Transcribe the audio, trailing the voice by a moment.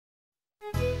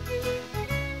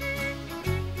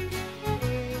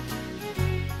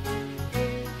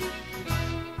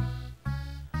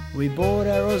We bought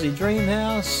our Aussie dream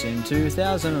house in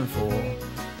 2004.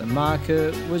 The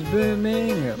market was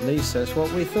booming, at least that's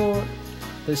what we thought.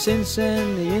 But since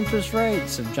then the interest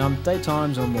rates have jumped 8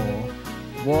 times or more.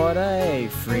 What a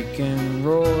freaking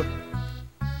rort.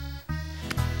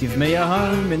 Give me a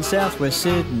home in southwest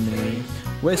Sydney,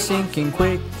 we're sinking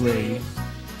quickly.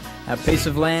 Our piece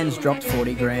of land's dropped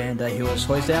 40 grand, a Hills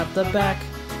hoist out the back,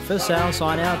 for sale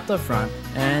sign out the front,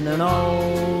 and an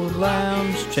old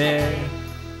lounge chair.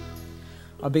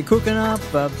 I'd be cooking up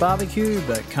a barbecue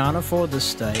but can't afford the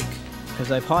steak, cause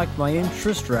they've hiked my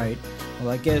interest rate.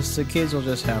 Well, I guess the kids will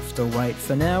just have to wait.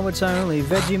 For now it's only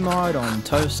Vegemite on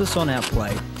toasters on our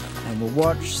plate, and we'll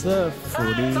watch the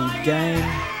footy game.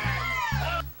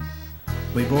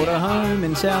 We bought a home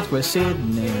in southwest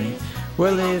Sydney, we're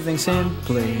living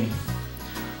simply.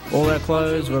 All our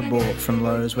clothes were bought from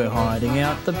Lowe's, we're hiding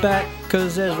out the back,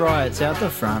 cause there's riots out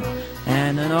the front,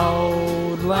 and an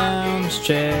old lounge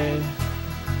chair.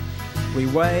 We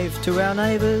wave to our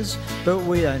neighbours, but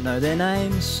we don't know their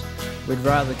names. We'd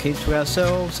rather keep to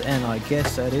ourselves, and I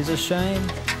guess that is a shame.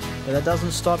 But that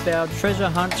doesn't stop our treasure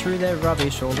hunt through their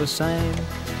rubbish all the same,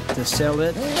 to sell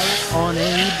it on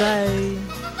eBay.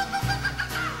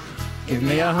 Give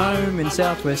me a home in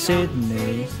southwest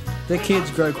Sydney, the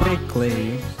kids grow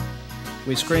quickly.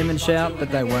 We scream and shout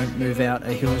but they won't move out,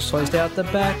 a Hills hoist out the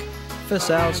back, for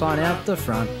sale sign out the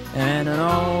front, and an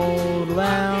old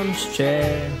lounge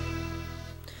chair.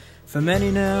 For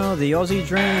many now the Aussie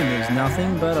dream is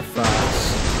nothing but a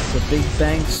farce. The big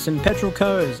banks and petrol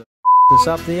co's us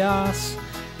up the arse,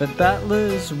 but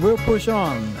battlers will push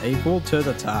on equal to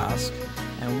the task,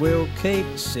 and we'll keep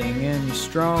singing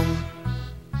strong.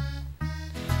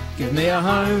 Give me a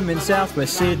home in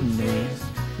southwest Sydney,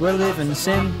 we're living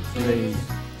simply.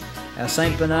 Our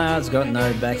St Bernard's got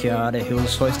no backyard, a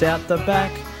Hills hoist out the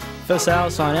back, for sale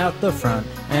sign out the front,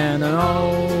 and an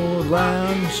old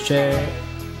lounge chair.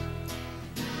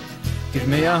 Give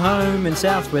me a home in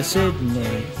southwest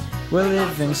Sydney, we're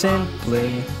living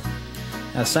simply.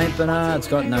 Our St Bernard's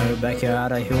got no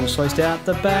backyard, a Hills hoist out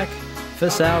the back, for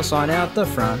sale sign out the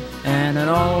front, and an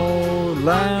old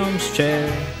lounge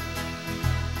chair.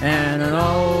 And an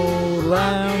old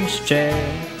lounge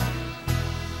chair.